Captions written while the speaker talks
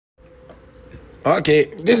Okay,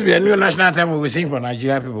 this will be a new national anthem we will sing for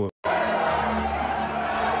Nigerian people.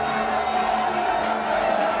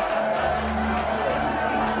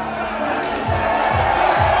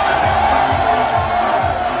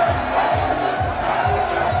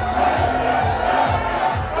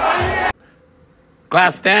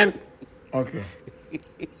 Class 10? Okay.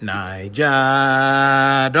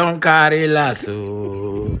 Naija, don't carry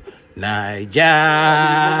lasso.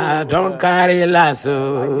 Naija, don't carry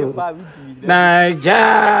lasso.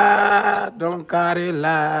 Naija, don't carry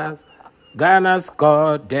lasso. Ghana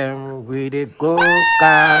scored them with a go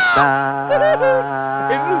kata.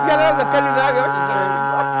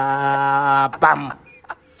 Bam.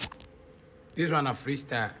 This one a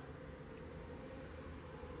freestyle.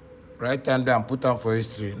 Right hand down, put on for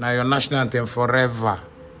history. Now your national anthem forever.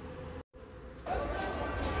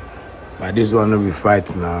 But this one will be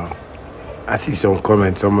fight now. I see some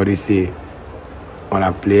comments, somebody say on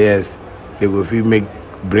our players, they go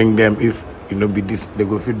bring them if be this, they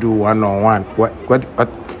go do one-on-one. What but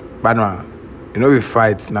no, we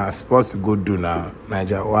fight now. Sports we go do now.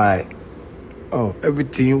 Niger, why? Oh,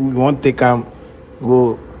 everything we want take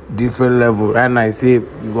go different level. Right now I say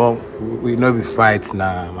we be fight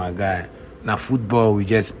now, my guy. Now football we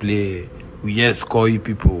just play, we just call you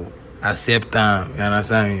people, accept them. You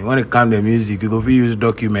understand me? When it comes to music, you go use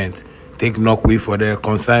documents, take knock way for the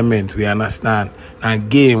consignment. We understand. Now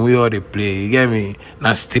game we already play. You get me?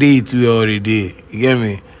 Now street we already. You get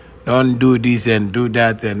me? Don't do this and do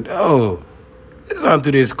that and this one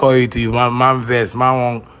today score you to you. Man verse, man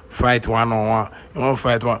won't fight one-on-one. You won't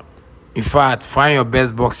fight one. In fact, find your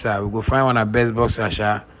best boxer. We go find one of the best boxer,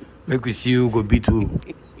 Sha. Make we see who go beat who.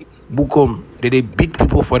 Bukom, they beat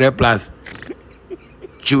people for their plus.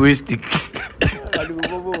 Juristic.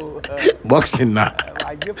 Boxing now.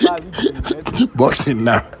 Boxing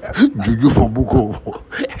now. Juju for Buko.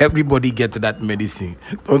 Everybody get that medicine.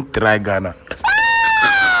 Don't try Ghana.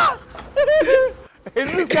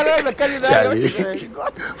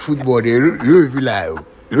 Football, you don't feel like.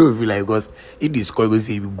 You don't feel like because if the score goes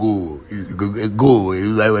say you go.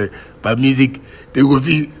 But music, they go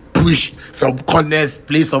be push some corners,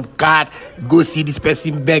 play some card, go see this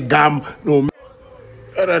person Begam. No,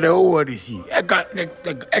 the whole world is see. I got a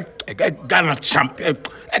champion.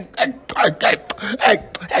 I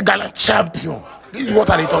got a champion. This is what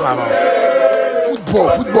are they talking about?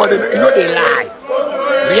 Football. They lie.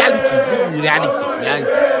 Reality. This is reality.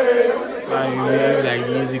 Like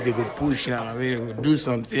music, they go push now, they go do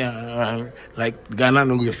something. Like Ghana,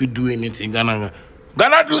 no, if you do anything, Ghana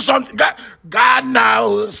do something. Ghana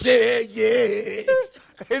will say yeah.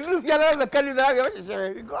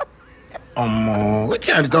 What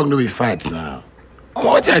are you talking to me fight now?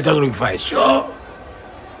 What are you talking to me fight? Sure.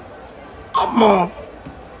 Not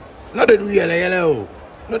that we yellow.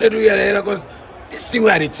 Not that we yellow because this thing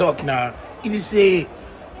where they talk now, if you say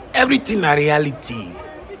everything a reality.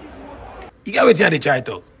 You get what they try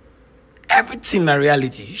to talk? Everything a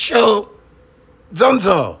reality. Sure.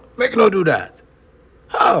 Zonzo, make no do that.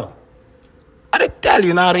 How? I tell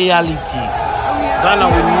you now reality. Ghana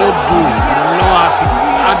will not do. You know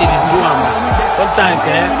how did it do it? Sometimes,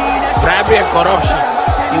 bribery and corruption.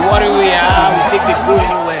 You worry we take the go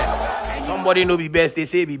anywhere. Somebody know be best, they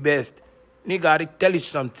say be best. Nigga, I tell you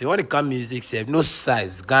something. When it comes music, say no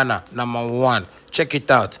size. Ghana, #1. Check it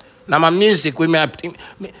out. Now my music with me, I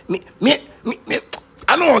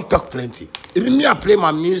don't want to talk plenty. If me I play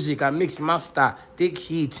my music, I mix master, take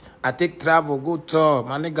hit, I take travel, go tour,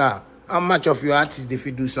 my nigga. How much of your artists if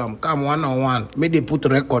you do some? Come one-on-one. Make they put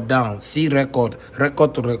record down. See record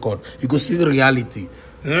to record. You go see the reality.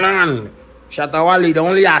 None. Shatta Wale, the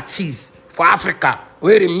only artist for Africa.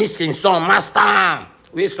 Where the missing song, master.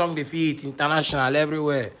 Where song they feed international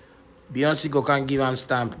everywhere. Beyonce go can give him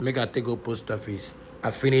stamp. Make I take go post office.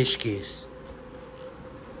 A finish case.